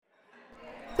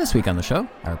This week on the show,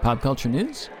 our pop culture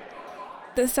news.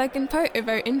 The second part of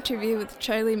our interview with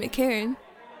Charlie McCarron.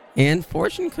 And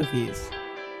fortune cookies.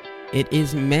 It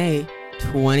is May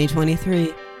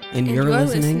 2023, and you're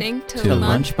listening to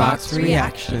Lunchbox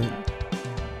Reaction.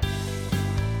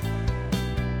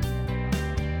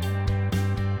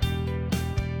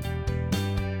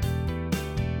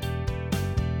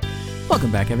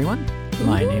 Welcome back, everyone.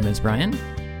 My name is Brian,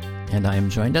 and I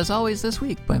am joined, as always, this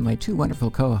week by my two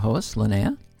wonderful co-hosts,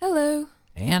 Linnea. Hello.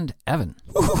 And Evan.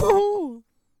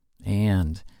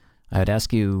 And I would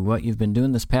ask you what you've been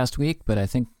doing this past week, but I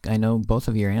think I know both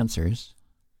of your answers.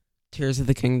 Tears of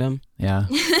the Kingdom. Yeah.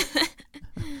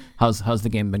 How's the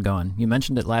game been going? You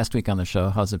mentioned it last week on the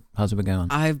show. How's it been going?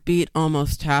 I've beat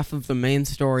almost half of the main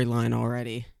storyline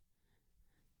already.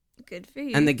 Good for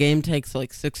you. And the game takes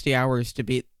like 60 hours to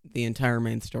beat the entire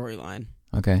main storyline.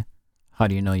 Okay. How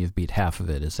do you know you've beat half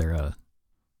of it? Is there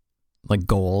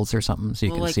goals or something so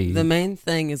you can see? The main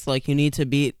thing is you need to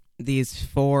beat these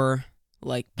 4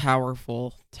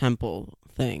 powerful temple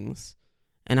things,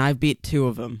 and I've beat 2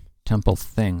 of them. Temple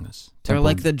things. They're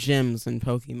like the gyms in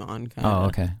Pokemon, kind of. Oh,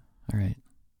 okay. All right.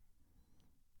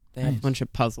 They have a bunch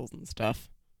of puzzles and stuff.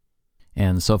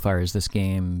 And so far, is this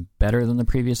game better than the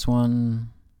previous one?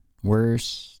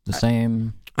 Worse? The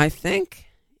same? I think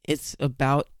it's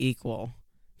about equal,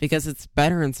 because it's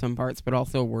better in some parts, but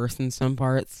also worse in some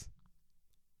parts.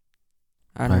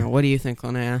 I don't know. What do you think,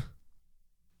 Linnea?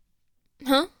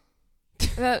 Huh?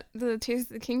 About the Tears of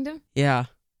the Kingdom? Yeah.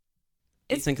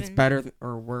 Do you think it's better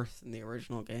or worse than the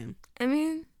original game? I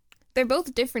mean, they're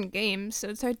both different games, so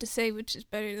it's hard to say which is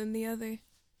better than the other.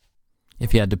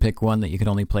 If you had to pick one that you could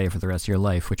only play for the rest of your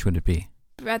life, which would it be?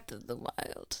 Breath of the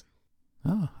Wild.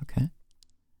 Oh, okay.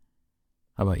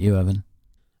 How about you, Evan?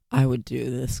 I would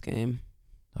do this game.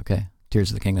 Okay. Tears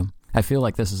of the Kingdom. I feel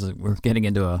like we're getting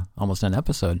into almost an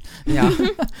episode. Yeah.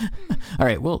 All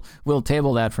right, we'll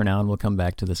table that for now, and we'll come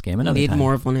back to this game another time. Need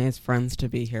more of Linnea's friends to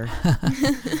be here.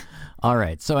 All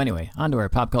right, so anyway, on to our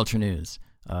pop culture news.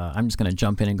 I'm just going to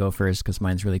jump in and go first because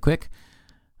mine's really quick.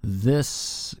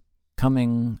 This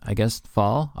coming, I guess,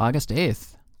 fall, August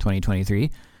 8th,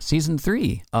 2023, Season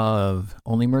 3 of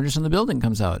Only Murders in the Building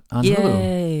comes out on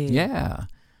Hulu. Yeah.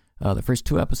 The first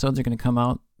 2 episodes are going to come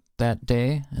out that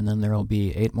day, and then there will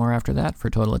be 8 more after that for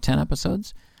a total of 10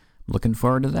 episodes. Looking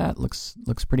forward to that. Looks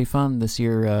pretty fun. This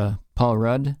year, Paul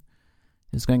Rudd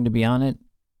is going to be on it,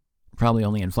 probably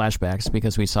only in flashbacks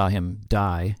because we saw him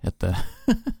die at the...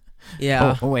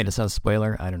 Yeah. Oh, wait, is that a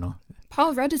spoiler? I don't know.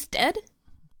 Paul Rudd is dead?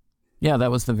 Yeah, that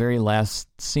was the very last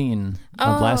scene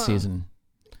of last season.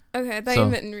 Okay, I thought you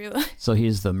meant in real life. So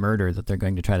he's the murder that they're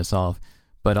going to try to solve.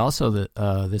 But also,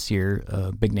 this year,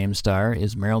 a big-name star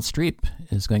is Meryl Streep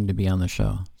is going to be on the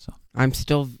show. So I'm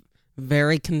still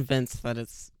very convinced that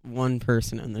it's one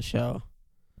person in the show.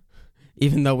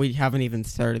 Even though we haven't even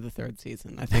started the 3rd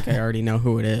season. I think I already know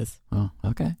who it is. Oh,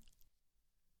 okay.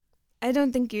 I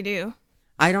don't think you do.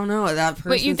 I don't know. That person.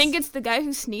 Wait, you think it's the guy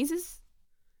who sneezes?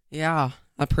 Yeah,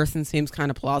 that person seems kind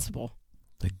of plausible.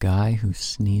 The guy who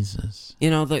sneezes.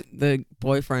 You know, the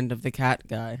boyfriend of the cat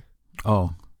guy.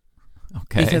 Oh,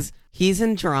 okay. Because he's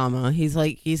in drama. He's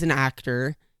an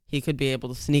actor. He could be able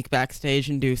to sneak backstage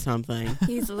and do something.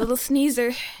 He's a little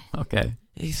sneezer. Okay.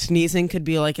 Sneezing could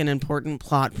be an important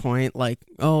plot point,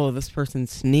 oh, this person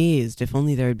sneezed. If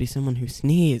only there would be someone who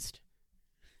sneezed.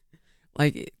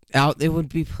 It would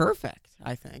be perfect,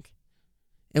 I think.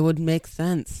 It would make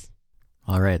sense.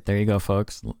 All right, there you go,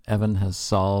 folks. Evan has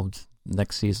solved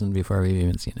next season before we've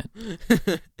even seen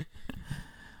it.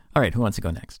 All right, who wants to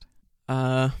go next?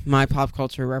 My pop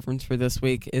culture reference for this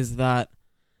week is that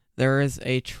there is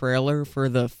a trailer for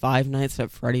the Five Nights at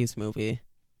Freddy's movie.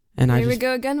 And Here we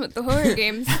go again with the horror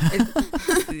games.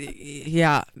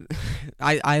 Yeah.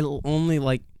 I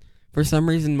only, for some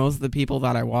reason, most of the people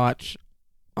that I watch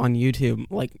on YouTube,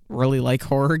 really like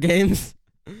horror games.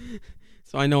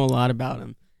 So I know a lot about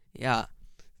them. Yeah.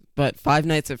 But Five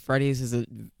Nights at Freddy's is a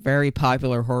very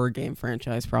popular horror game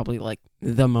franchise, probably,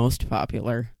 the most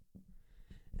popular.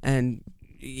 And,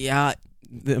 yeah,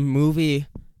 the movie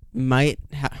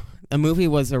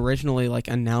was originally,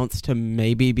 announced to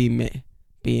maybe be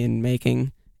in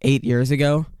making 8 years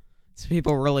ago. So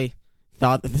people really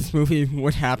thought that this movie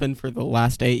would happen for the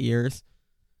last 8 years.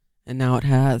 And now it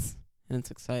has. And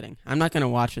it's exciting. I'm not going to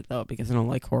watch it, though, because I don't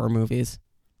like horror movies.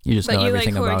 You just know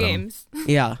everything about them. But you like horror games.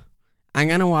 Yeah. I'm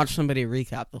going to watch somebody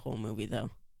recap the whole movie,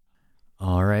 though.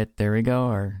 All right, there we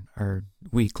go. Our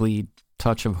weekly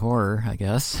touch of horror, I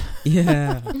guess.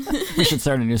 Yeah. We should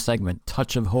start a new segment,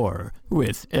 Touch of Horror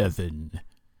with Evan.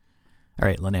 All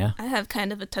right, Linnea. I have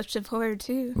kind of a touch of horror,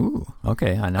 too. Ooh,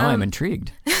 okay. Now I'm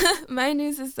intrigued. My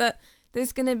news is that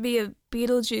there's gonna be a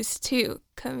Beetlejuice 2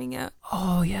 coming out.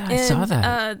 Oh, yeah, I saw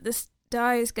that. The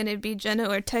star is gonna be Jenna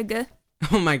Ortega.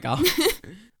 Oh my god.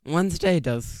 Wednesday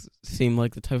does seem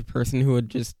like the type of person who would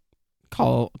just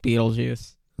call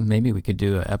Beetlejuice. Maybe we could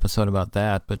do an episode about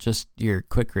that, but just your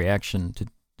quick reaction to...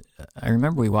 I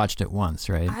remember we watched it once,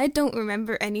 right? I don't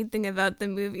remember anything about the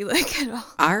movie at all.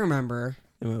 I remember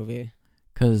the movie.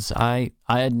 Because I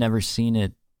had never seen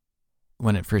it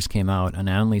when it first came out, and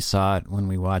I only saw it when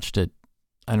we watched it.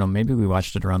 I don't know, maybe we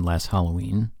watched it around last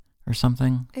Halloween or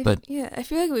something. But I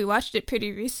feel like we watched it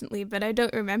pretty recently, but I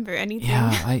don't remember anything.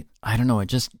 Yeah, I don't know.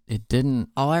 It didn't.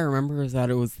 All I remember is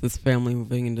that it was this family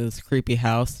moving into this creepy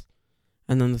house,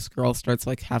 and then this girl starts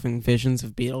having visions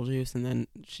of Beetlejuice, and then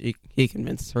he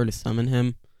convinces her to summon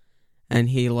him, and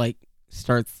he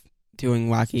starts doing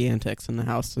wacky antics, and the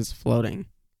house is floating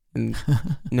in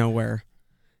nowhere,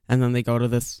 and then they go to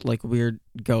this weird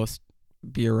ghost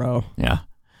bureau. Yeah,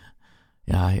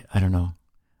 I don't know.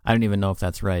 I don't even know if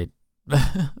that's right. But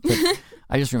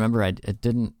I just remember it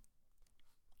didn't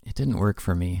work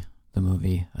for me, the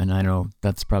movie, and I know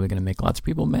that's probably going to make lots of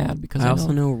people mad because I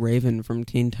also know Raven from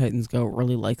Teen Titans Go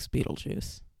really likes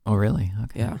Beetlejuice. Oh, really?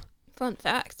 Okay. Yeah. Fun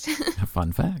fact. A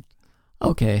fun fact.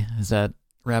 Okay, does that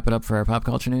wrap it up for our pop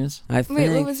culture news? I Wait,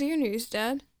 think what was your news,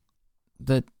 Dad?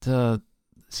 That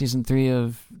season 3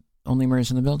 of Only Murders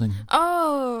in the Building.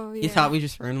 Oh, yeah. You thought we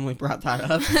just randomly brought that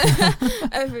up?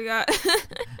 I forgot.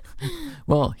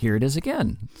 Well, here it is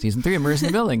again. Season 3 of Murders in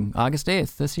the Building, August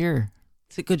 8th this year.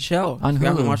 It's a good show. On If you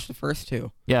haven't Hulu. watched the first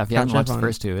two. Yeah, if you Catch haven't watched up the on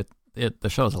first two, the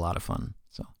show is a lot of fun.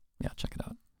 So, yeah, check it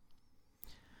out.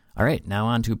 All right, now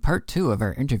on to part 2 of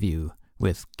our interview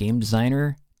with game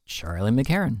designer Charlie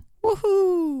McCarron.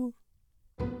 Woohoo!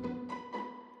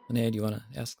 Linnea, do you want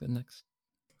to ask the next?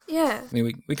 Yeah. I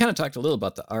mean, we kind of talked a little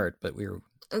about the art, but we were...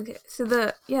 Okay, so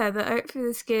the art for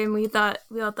this game, we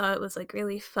all thought it was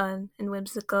really fun and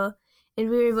whimsical, and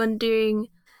we were wondering,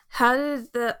 how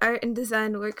did the art and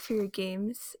design work for your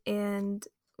games, and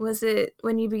was it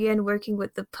when you began working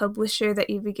with the publisher that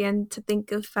you began to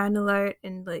think of final art,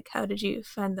 and how did you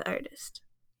find the artist?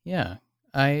 Yeah,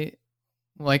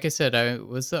 like I said, I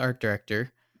was the art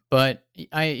director, but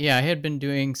I had been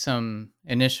doing some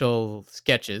initial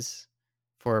sketches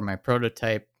for my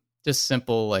prototype, just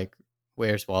simple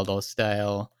Where's Waldo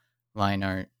style line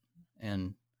art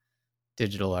and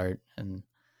digital art,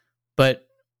 but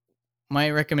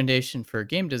my recommendation for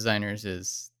game designers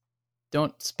is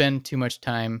don't spend too much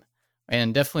time,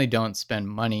 and definitely don't spend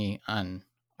money on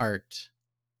art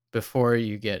before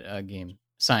you get a game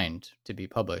signed to be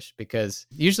published, because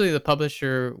usually the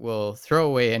publisher will throw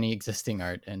away any existing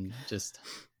art and just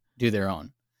do their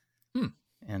own.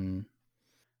 And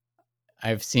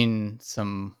I've seen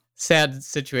some sad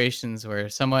situations where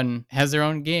someone has their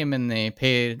own game and they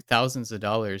paid thousands of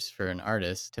dollars for an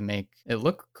artist to make it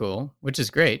look cool, which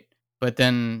is great, but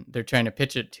then they're trying to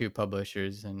pitch it to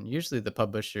publishers, and usually the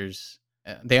publishers,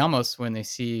 they almost, when they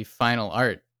see final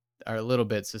art, are a little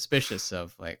bit suspicious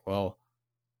of well,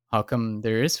 how come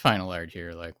there is final art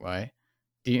here? Why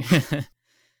do you?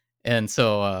 And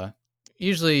so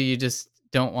usually you just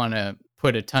don't want to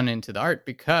put a ton into the art,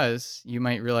 because you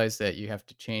might realize that you have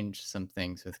to change some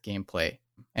things with gameplay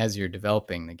as you're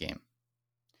developing the game.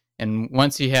 And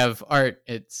once you have art,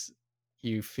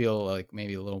 you feel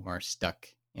maybe a little more stuck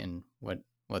in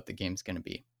what the game's going to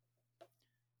be.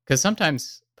 Because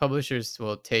sometimes publishers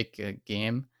will take a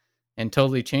game and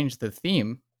totally change the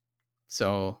theme.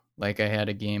 So I had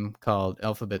a game called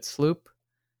Alphabet Sloop,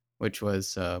 which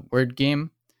was a word game,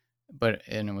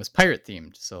 and it was pirate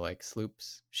themed, so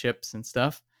sloops, ships, and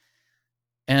stuff.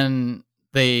 And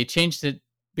they changed it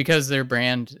because their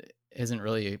brand isn't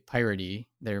really piratey;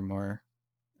 they're more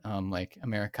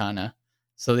Americana.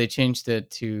 So they changed it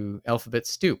to Alphabet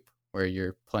Stoop, where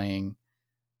you're playing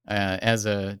as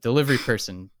a delivery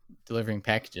person delivering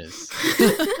packages.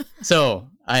 So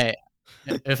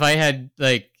if I had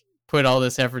put all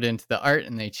this effort into the art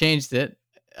and they changed it,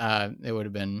 it would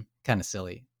have been kind of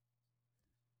silly.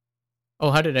 Oh,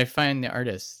 how did I find the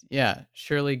artist? Yeah,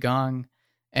 Shirley Gong.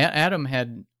 Adam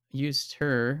had used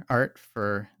her art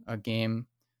for a game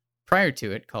prior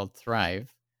to it called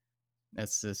Thrive.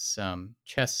 That's this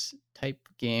chess type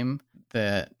game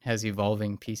that has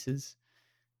evolving pieces.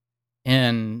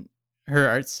 And her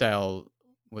art style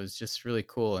was just really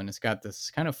cool. And it's got this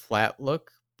kind of flat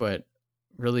look, but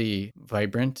really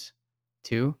vibrant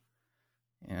too.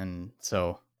 And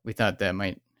so we thought that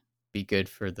might be good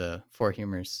for the Four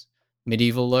Humors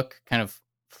medieval look, kind of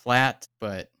flat,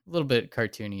 but a little bit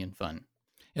cartoony and fun.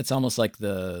 It's almost like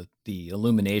the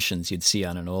illuminations you'd see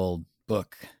on an old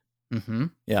book. Mm-hmm.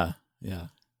 Yeah.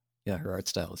 Her art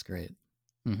style is great.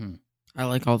 Mm-hmm. I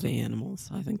like all the animals.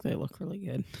 I think they look really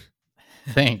good.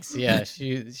 Thanks. Yeah,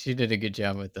 she did a good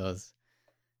job with those.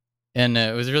 And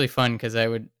it was really fun because I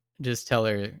would just tell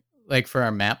her, like for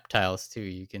our map tiles too,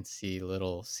 you can see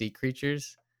little sea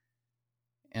creatures.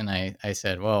 And I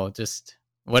said, well, just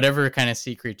whatever kind of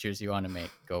sea creatures you want to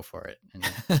make, go for it.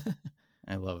 And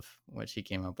I love what she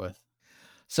came up with.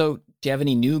 So, do you have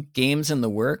any new games in the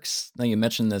works? Now, you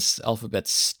mentioned this Alphabet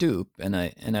Stoop, and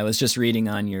I was just reading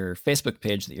on your Facebook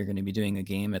page that you're going to be doing a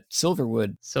game at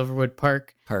Silverwood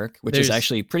Park, which is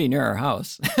actually pretty near our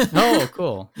house. Oh,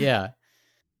 cool. Yeah.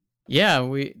 Yeah,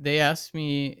 they asked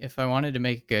me if I wanted to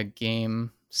make a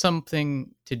game,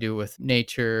 something to do with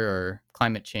nature or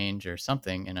climate change or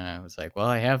something, and I was like, well,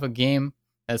 I have a game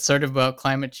that's sort of about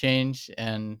climate change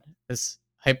and this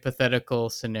hypothetical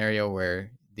scenario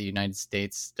where the United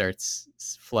States starts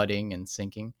flooding and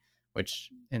sinking, which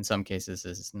in some cases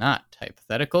is not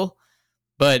hypothetical,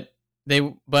 but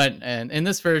and in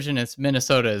this version it's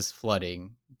Minnesota is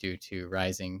flooding due to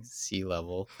rising sea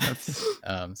level.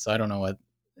 So I don't know what.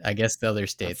 I guess the other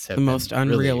states have the most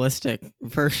unrealistic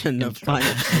version of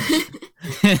climate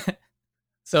change.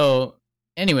 So,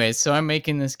 anyways, so I'm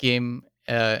making this game.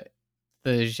 The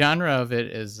genre of it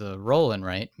is a roll and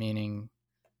write, meaning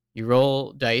you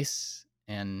roll dice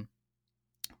and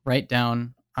write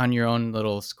down on your own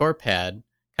little score pad,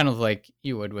 kind of like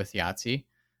you would with Yahtzee.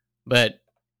 But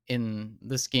in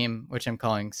this game, which I'm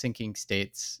calling Sinking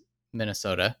States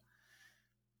Minnesota,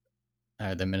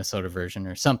 the Minnesota version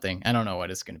or something. I don't know what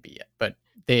it's going to be yet, but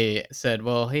they said,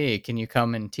 well, hey, can you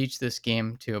come and teach this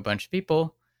game to a bunch of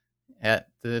people at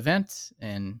the event?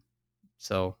 And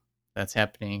so that's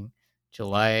happening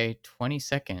July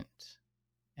 22nd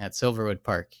at Silverwood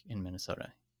Park in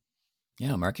Minnesota.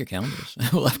 Yeah, mark your calendars.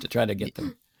 We'll have to try to get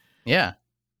there. Yeah.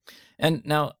 And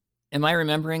now, am I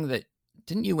remembering that,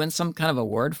 didn't you win some kind of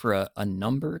award for a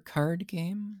number card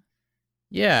game?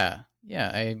 Yeah.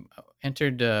 I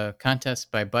entered a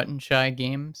contest by Button Shy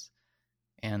Games,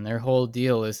 and their whole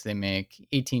deal is they make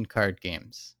 18 card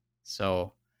games.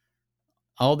 So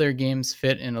all their games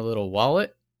fit in a little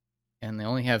wallet, and they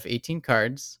only have 18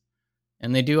 cards.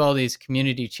 And they do all these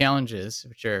community challenges,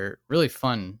 which are really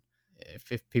fun.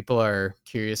 If people are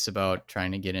curious about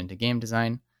trying to get into game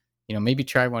design, maybe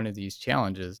try one of these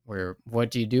challenges where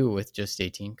what do you do with just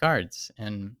 18 cards?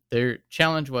 And their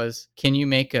challenge was, can you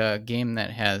make a game that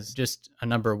has just a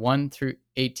number 1 through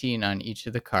 18 on each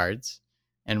of the cards?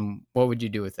 And what would you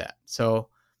do with that? So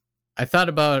I thought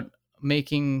about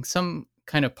making some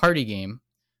kind of party game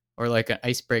or like an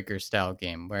icebreaker style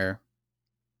game where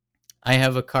I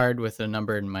have a card with a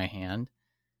number in my hand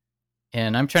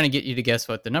and I'm trying to get you to guess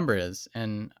what the number is.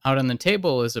 And out on the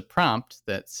table is a prompt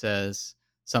that says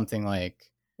something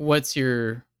like, what's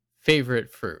your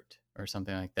favorite fruit? Or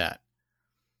something like that.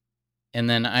 And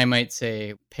then I might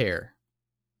say pear.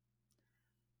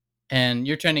 And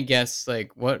you're trying to guess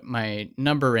like what my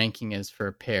number ranking is for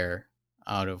a pear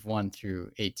out of 1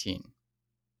 through 18.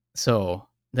 So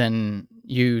then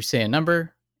you say a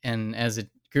number, and as a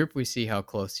group, we see how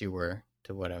close you were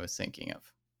to what I was thinking of.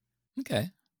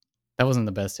 Okay. That wasn't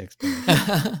the best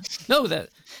explanation. No,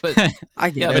 but I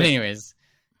get it. But anyways,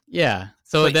 yeah.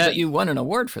 So but you won an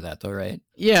award for that, though, right?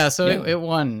 Yeah. So it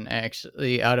won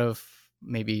actually out of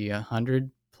maybe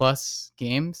 100 plus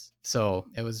games. So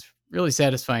it was really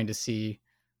satisfying to see,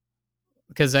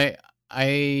 because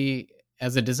I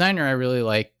as a designer, I really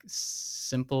like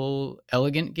simple,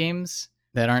 elegant games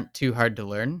that aren't too hard to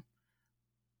learn.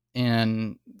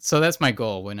 And so that's my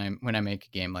goal when I make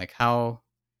a game. Like, how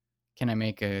can I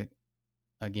make a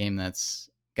game that's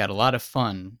got a lot of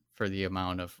fun for the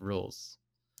amount of rules?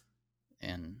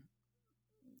 And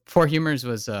Four Humors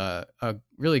was a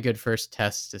really good first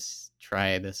test to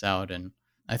try this out. And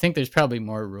I think there's probably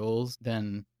more rules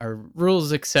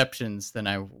exceptions than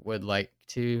I would like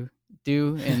to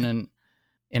do in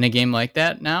a game like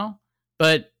that now.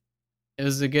 But it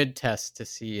was a good test to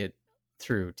see it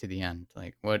through to the end.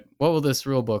 Like, what will this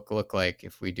rule book look like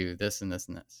if we do this and this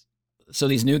and this? So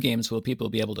these new games, will people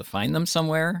be able to find them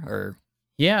somewhere? Or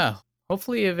yeah,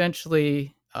 hopefully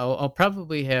eventually I'll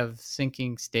probably have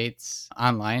Sinking States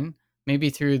online, maybe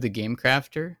through the Game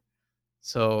Crafter.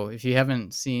 So if you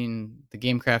haven't seen, the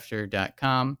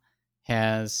GameCrafter.com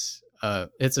has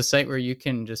it's a site where you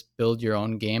can just build your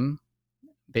own game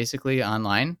basically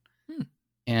online.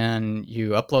 And you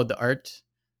upload the art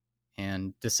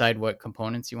and decide what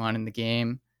components you want in the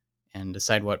game and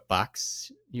decide what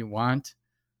box you want.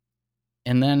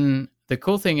 And then the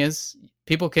cool thing is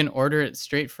people can order it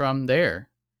straight from there,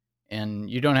 and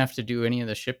you don't have to do any of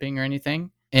the shipping or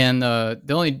anything. And the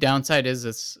only downside is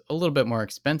it's a little bit more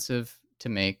expensive to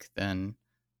make than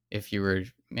if you were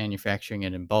manufacturing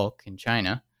it in bulk in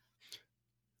China.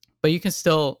 But you can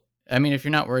still, I mean, if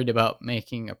you're not worried about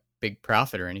making a big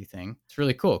profit or anything, it's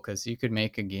really cool because you could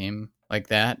make a game like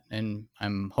that. And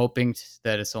I'm hoping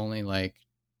that it's only like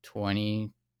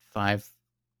 $25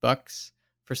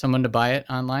 for someone to buy it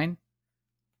online.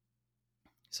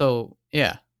 So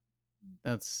yeah,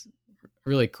 that's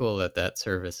really cool that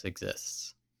service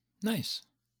exists. Nice.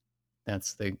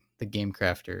 That's the Game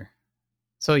Crafter.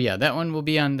 So yeah, that one will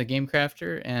be on the Game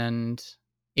Crafter, and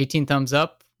 18 thumbs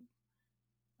up.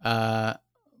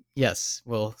 Yes,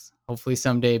 will hopefully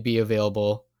someday be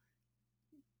available,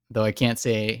 though I can't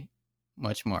say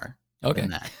much more Okay. than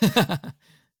that.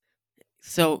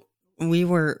 So we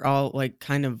were all like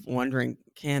kind of wondering,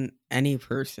 can any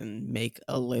person make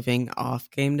a living off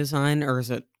game design, or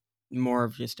is it more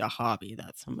of just a hobby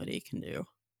that somebody can do?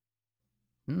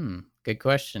 Good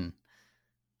question.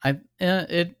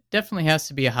 It definitely has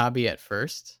to be a hobby at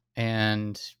first,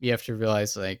 and you have to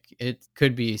realize like it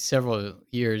could be several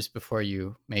years before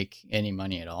you make any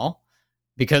money at all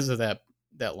because of that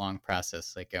long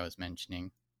process, like I was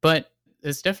mentioning. But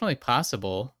it's definitely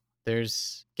possible.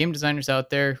 There's game designers out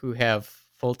there who have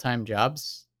full-time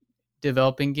jobs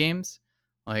developing games,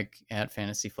 like at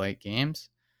Fantasy Flight Games.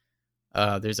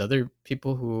 There's other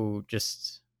people who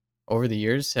just over the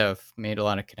years have made a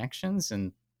lot of connections,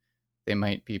 and they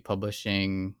might be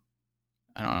publishing,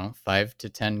 I don't know, 5 to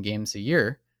 10 games a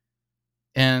year.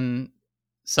 And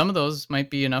some of those might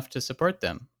be enough to support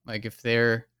them. Like if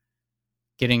they're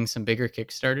getting some bigger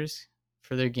Kickstarters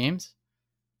for their games,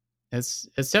 it's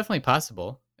definitely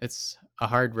possible. It's a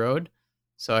hard road.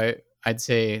 So I'd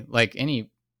say like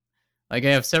I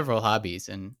have several hobbies,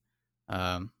 and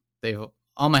they've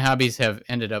all my hobbies have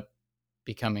ended up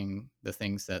becoming the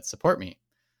things that support me.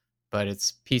 But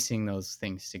it's piecing those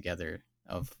things together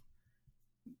of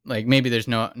like maybe there's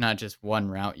not just one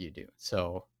route you do.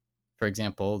 So for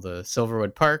example, the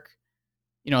Silverwood Park,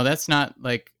 that's not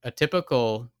like a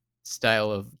typical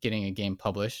style of getting a game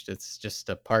published. It's just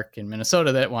a park in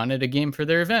Minnesota that wanted a game for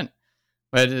their event,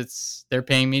 but they're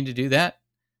paying me to do that.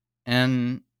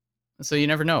 And so you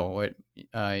never know what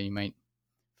you might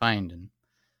find. And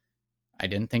I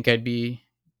didn't think I'd be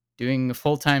doing a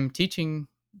full-time teaching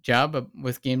job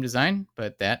with game design,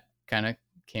 but that kind of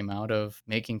came out of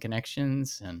making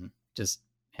connections and just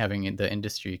having the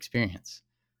industry experience.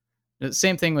 The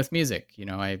same thing with music.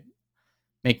 I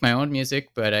make my own music,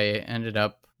 but I ended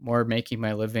up more making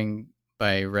my living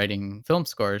by writing film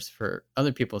scores for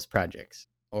other people's projects.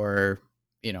 Or,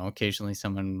 occasionally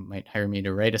someone might hire me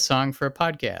to write a song for a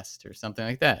podcast or something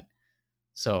like that.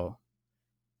 So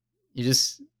you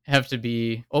just have to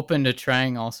be open to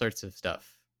trying all sorts of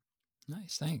stuff.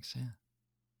 Nice, thanks.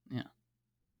 Yeah.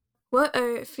 What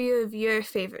are a few of your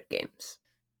favorite games?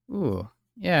 Ooh,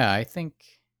 yeah, I think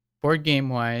board game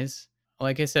wise,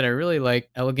 like I said, I really like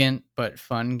elegant but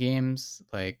fun games.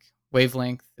 Like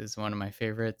Wavelength is one of my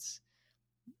favorites.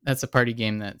 That's a party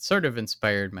game that sort of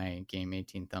inspired my game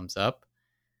 18 Thumbs Up.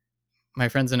 My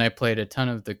friends and I played a ton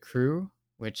of The Crew,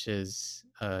 which is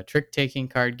a trick-taking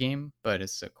card game, but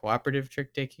it's a cooperative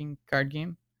trick-taking card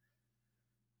game.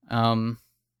 I'm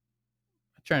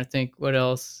trying to think what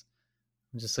else.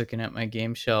 I'm just looking at my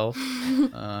game shelf.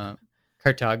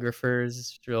 Cartographers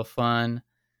is real fun.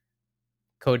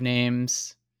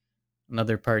 Codenames,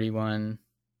 another party one.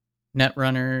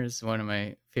 Netrunner is one of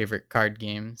my favorite card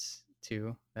games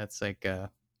too. That's like a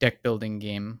deck building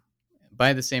game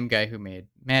by the same guy who made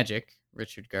Magic,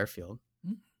 Richard Garfield.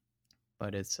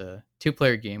 But it's a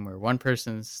 2-player game where one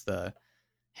person's the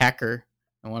hacker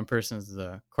and one person's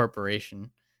the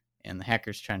corporation, and the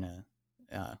hacker's trying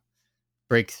to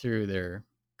break through their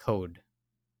code,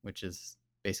 which is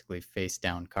basically face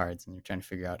down cards, and they're trying to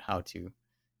figure out how to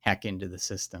hack into the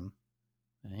system.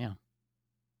 Yeah.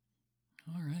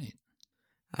 All right.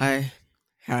 I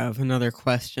have another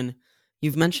question.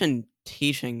 You've mentioned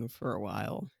teaching for a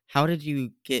while. How did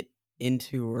you get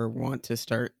into or want to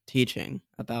start teaching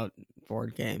about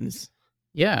board games?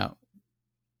 Yeah.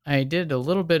 I did a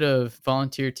little bit of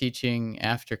volunteer teaching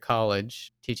after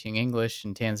college, teaching English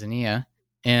in Tanzania.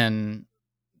 And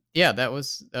yeah, that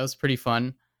was pretty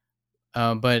fun.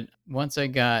 But once I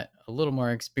got a little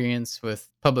more experience with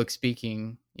public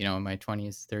speaking, in my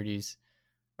 20s, 30s,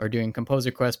 or doing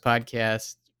Composer Quest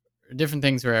podcast, different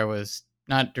things where I was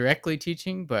not directly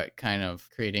teaching, but kind of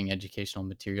creating educational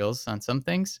materials on some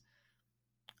things.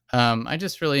 I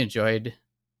just really enjoyed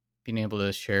being able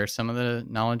to share some of the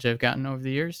knowledge I've gotten over the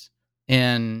years.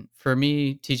 And for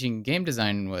me, teaching game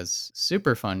design was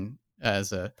super fun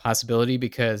as a possibility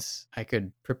because I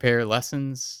could prepare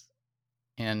lessons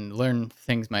and learn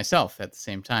things myself at the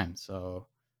same time. So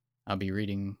I'll be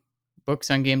reading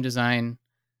books on game design,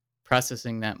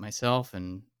 processing that myself,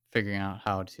 and figuring out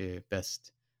how to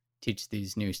best teach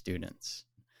these new students.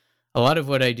 A lot of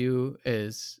what I do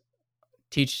is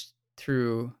teach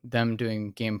through them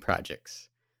doing game projects,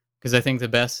 because I think the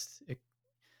best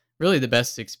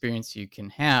experience you can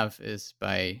have is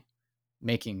by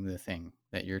making the thing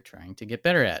that you're trying to get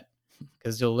better at,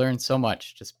 because you'll learn so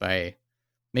much just by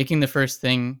making the first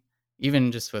thing,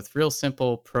 even just with real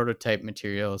simple prototype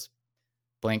materials,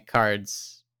 blank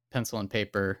cards, pencil and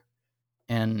paper.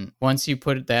 And once you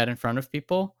put that in front of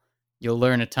people, you'll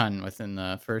learn a ton within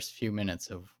the first few minutes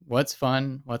of what's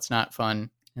fun, what's not fun.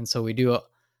 And so we do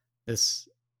this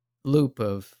loop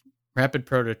of rapid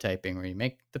prototyping where you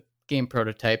make the game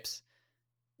prototypes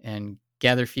and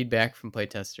gather feedback from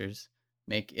playtesters,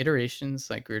 make iterations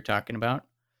like we were talking about,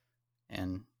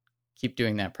 and keep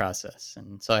doing that process.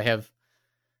 And so I have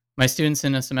my students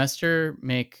in a semester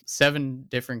make 7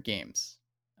 different games.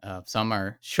 Some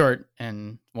are short,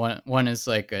 and one is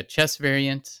like a chess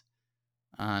variant.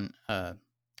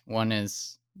 One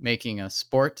is making a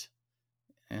sport,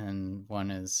 and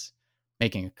one is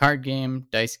making a card game,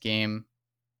 dice game.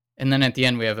 And then at the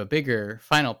end, we have a bigger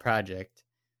final project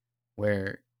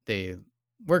where they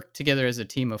work together as a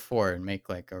team of 4 and make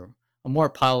like a more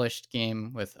polished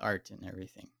game with art and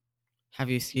everything. Have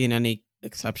you seen any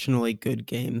exceptionally good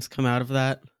games come out of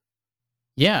that?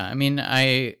 Yeah, I mean,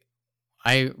 I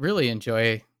really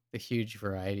enjoy the huge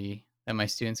variety that my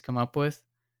students come up with.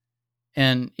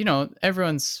 And,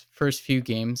 everyone's first few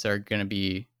games are going to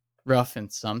be rough in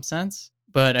some sense,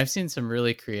 but I've seen some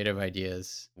really creative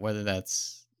ideas, whether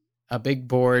that's a big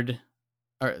board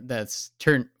or that's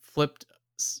flipped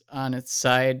on its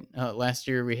side. Last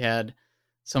year we had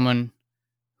someone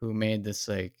who made this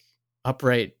like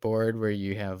upright board where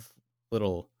you have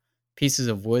little pieces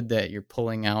of wood that you're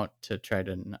pulling out to try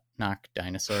to knock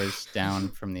dinosaurs down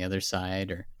from the other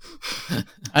side, or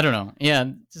I don't know. Yeah,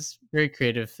 just very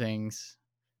creative things.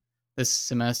 This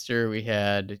semester we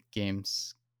had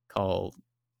games called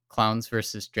Clowns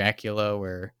versus Dracula,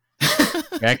 where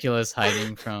Dracula's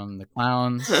hiding from the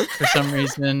clowns for some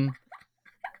reason.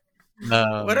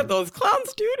 What did those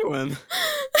clowns do to him?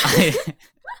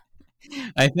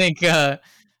 I think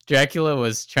Dracula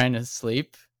was trying to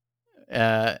sleep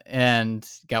and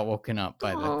got woken up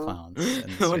by the clowns.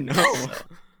 Oh no! So,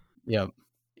 yep,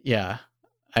 yeah.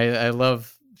 I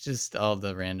love just all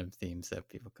the random themes that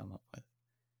people come up with.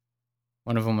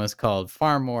 One of them was called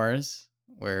Farm Wars,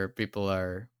 where people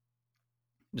are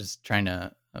just trying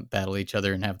to battle each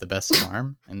other and have the best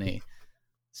farm, and they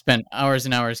spent hours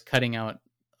and hours cutting out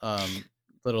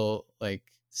little like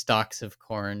stalks of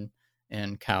corn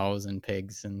and cows and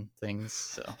pigs and things.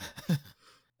 So,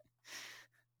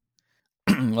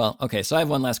 well, okay. So I have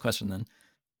one last question then.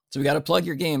 So we got to plug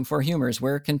your game, For Humors.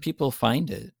 Where can people find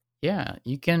it? Yeah,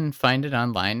 you can find it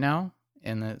online now,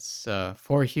 and it's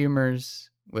For Humors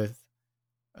with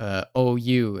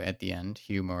OU at the end,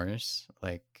 humors,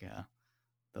 like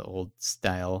the old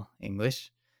style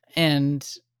English. And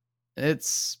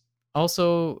it's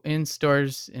also in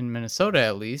stores in Minnesota,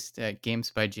 at least, at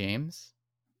Games by James.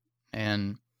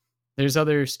 And there's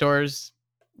other stores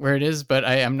where it is, but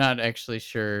I'm not actually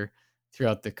sure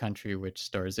throughout the country which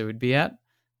stores it would be at.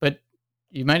 But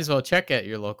you might as well check at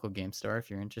your local game store if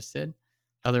you're interested.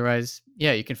 Otherwise,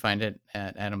 yeah, you can find it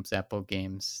at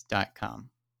adamsapplegames.com.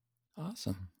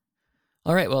 Awesome.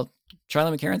 All right. Well,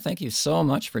 Charlie McCarron, thank you so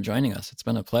much for joining us. It's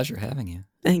been a pleasure having you.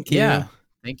 Thank you. Yeah.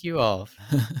 Thank you all.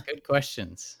 Good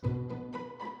questions.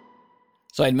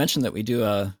 So I'd mentioned that we do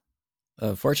a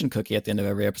fortune cookie at the end of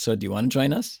every episode. Do you want to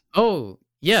join us? Oh,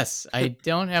 yes. I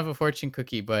don't have a fortune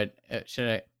cookie, but should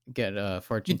I get a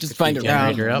fortune cookie? Just find it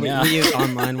generator up? We use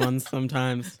online ones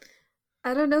sometimes.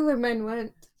 I don't know where mine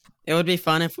went. It would be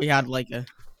fun if we had like a...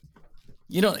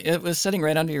 It was sitting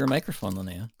right under your microphone,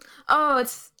 Linnea. Oh,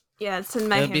 it's in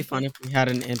my It would hand. be fun if we had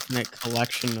an infinite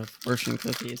collection of fortune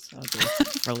cookies. That would be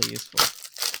really useful.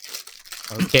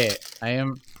 Okay, I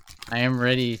am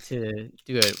ready to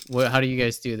do it. How do you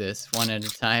guys do this? One at a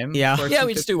time? Yeah. Yeah,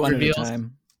 we just do one reveals? at a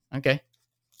time. Okay.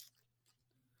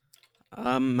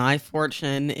 My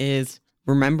fortune is,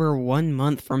 remember 1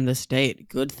 month from this date,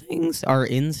 good things are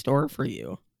in store for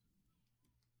you.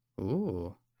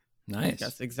 Ooh. Nice.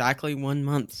 That's exactly 1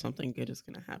 month. Something good is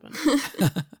going to happen.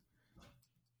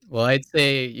 Well, I'd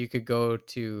say you could go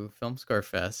to Film Score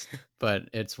Fest, but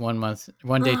it's 1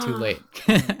 day too late.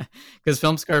 Because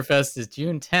Film Score Fest is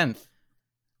June 10th.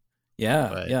 Yeah,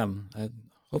 But- yeah.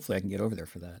 Hopefully I can get over there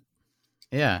for that.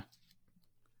 Yeah.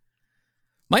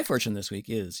 My fortune this week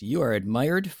is you are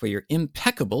admired for your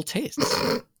impeccable tastes.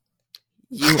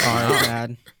 You are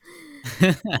bad.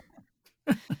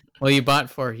 Well, you bought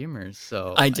 4 humors,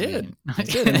 so I did.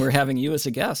 And we're having you as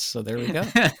a guest, so there we go.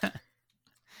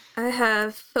 I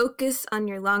have focus on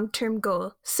your long-term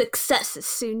goal. Success is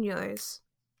soon yours.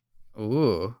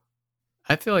 Ooh,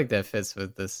 I feel like that fits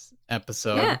with this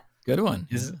episode. Yeah. Good one.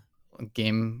 Is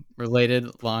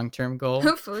game-related long-term goal.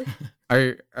 Hopefully.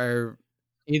 Are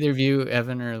either of you,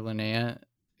 Evan or Linnea,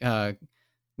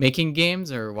 making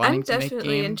games or wanting to make games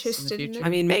definitely in interested the in future? it. I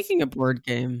mean, making a board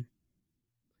game.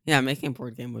 Yeah, making a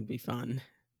board game would be fun.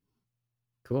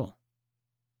 Cool.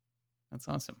 That's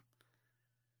awesome.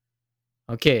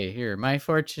 Okay, here. My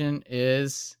fortune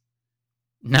is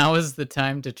now is the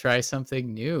time to try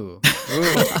something new.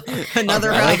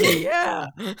 Another All right. hobby, yeah.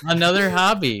 Another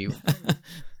hobby.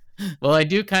 Well, I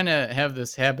do kind of have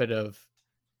this habit of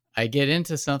I get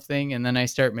into something and then I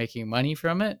start making money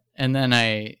from it. And then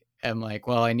I am like,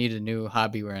 well, I need a new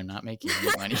hobby where I'm not making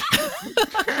any money.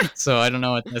 So I don't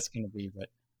know what that's going to be. But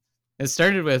it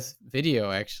started with video,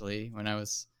 actually, when I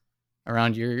was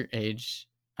around your age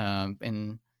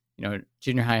in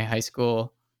junior high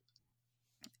school.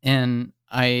 And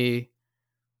I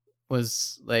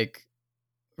was like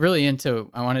really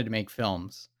I wanted to make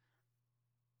films.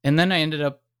 And then I ended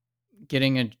up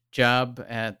getting a job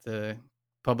at the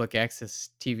public access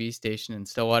TV station in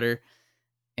Stillwater.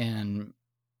 And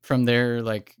from there,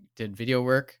 did video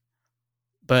work.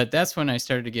 But that's when I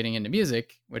started getting into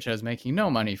music, which I was making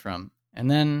no money from. And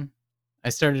then I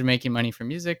started making money from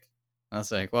music. I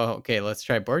was like, well, okay, let's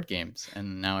try board games.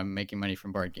 And now I'm making money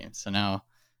from board games. So now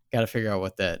got to figure out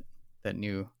what that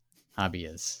new hobby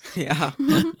is. Yeah.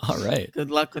 All right.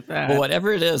 Good luck with that. Well,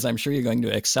 whatever it is, I'm sure you're going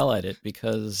to excel at it,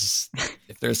 because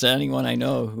if there's anyone I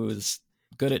know who's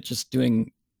good at just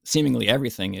doing seemingly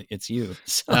everything, it's you.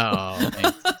 So Oh,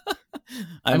 thanks.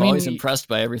 I'm always impressed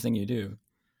by everything you do.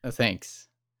 Thanks.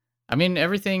 I mean,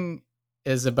 everything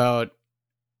is about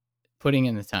putting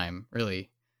in the time, really.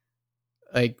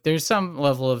 Like, there's some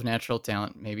level of natural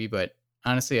talent, maybe, but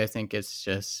honestly, I think it's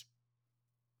just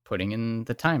putting in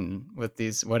the time with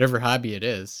these, whatever hobby it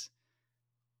is.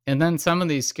 And then some of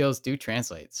these skills do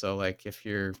translate. So, like, if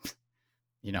you're,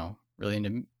 really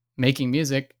into making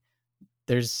music,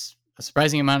 there's a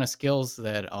surprising amount of skills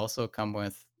that also come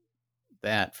with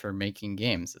that for making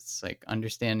games. It's like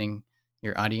understanding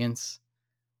your audience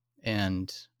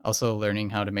and also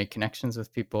learning how to make connections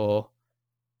with people,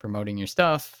 promoting your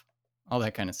stuff, all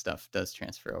that kind of stuff does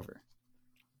transfer over.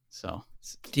 So,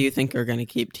 do you think you're going to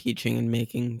keep teaching and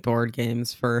making board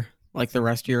games for the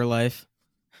rest of your life?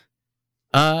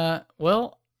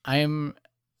 Well, I'm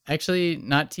actually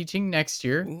not teaching next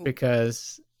year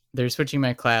because they're switching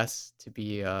my class to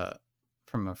be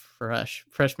from a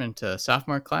freshman to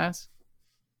sophomore class.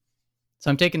 So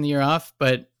I'm taking the year off,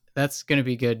 but that's going to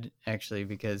be good, actually,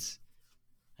 because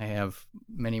I have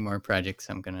many more projects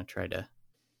I'm going to try to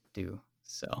do.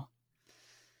 So,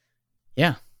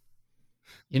 yeah.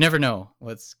 You never know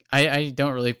I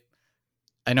don't really,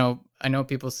 I know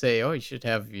people say, oh, you should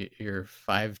have your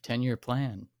 5-10 year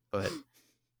plan, but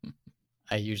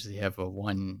I usually have a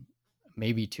 1,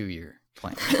 maybe 2 year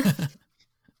plan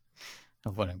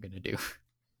of what I'm going to do.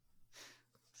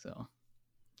 So.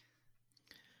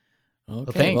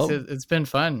 Okay. Well, thanks. It's been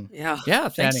fun. Yeah. Yeah.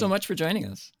 Thanks chatting. so much for joining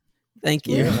us. Thank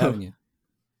Great you. having you.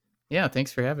 Yeah.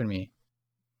 Thanks for having me.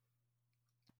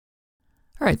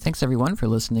 All right, thanks everyone for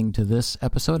listening to this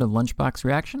episode of Lunchbox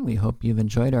Reaction. We hope you've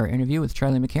enjoyed our interview with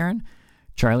Charlie McCarron.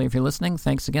 Charlie, if you're listening,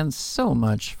 thanks again so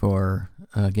much for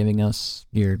giving us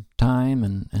your time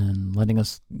and letting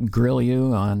us grill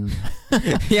you on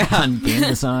on game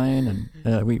design,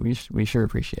 and we sure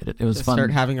appreciate it. It was fun.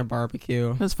 Start having a barbecue.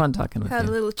 It was fun talking with Had a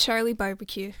you. little Charlie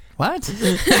barbecue. What?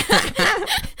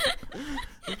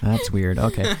 That's weird.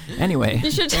 Okay. Anyway.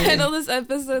 You should title this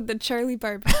episode The Charlie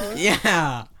Barbecue.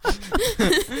 Yeah.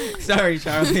 Sorry,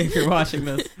 Charlie, if you're watching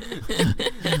this.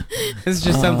 This is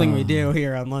just something we do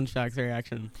here on Lunchbox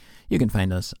Reaction. You can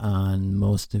find us on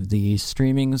most of the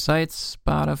streaming sites,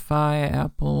 Spotify,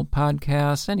 Apple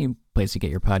Podcasts, any place you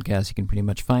get your podcasts, you can pretty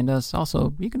much find us.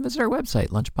 Also, you can visit our website,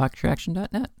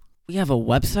 lunchboxreaction.net. We have a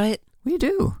website? We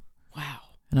do. Wow.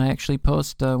 And I actually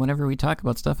post, whenever we talk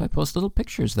about stuff, I post little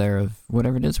pictures there of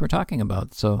whatever it is we're talking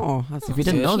about. So if you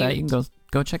didn't know that, you can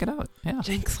go check it out. Yeah.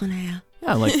 Thanks, Linnea.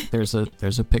 Yeah, like there's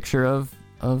a picture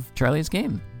of Charlie's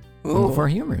game. Ooh. 4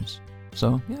 humors.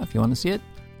 So yeah, if you want to see it,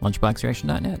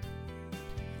 lunchboxreaction.net.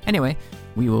 Anyway,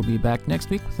 we will be back next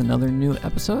week with another new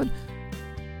episode.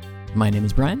 My name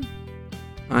is Brian.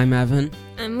 I'm Evan.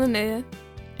 I'm Linnea.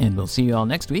 And we'll see you all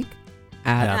next week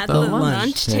At the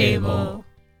lunch table.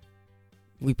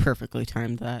 We perfectly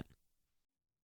timed that.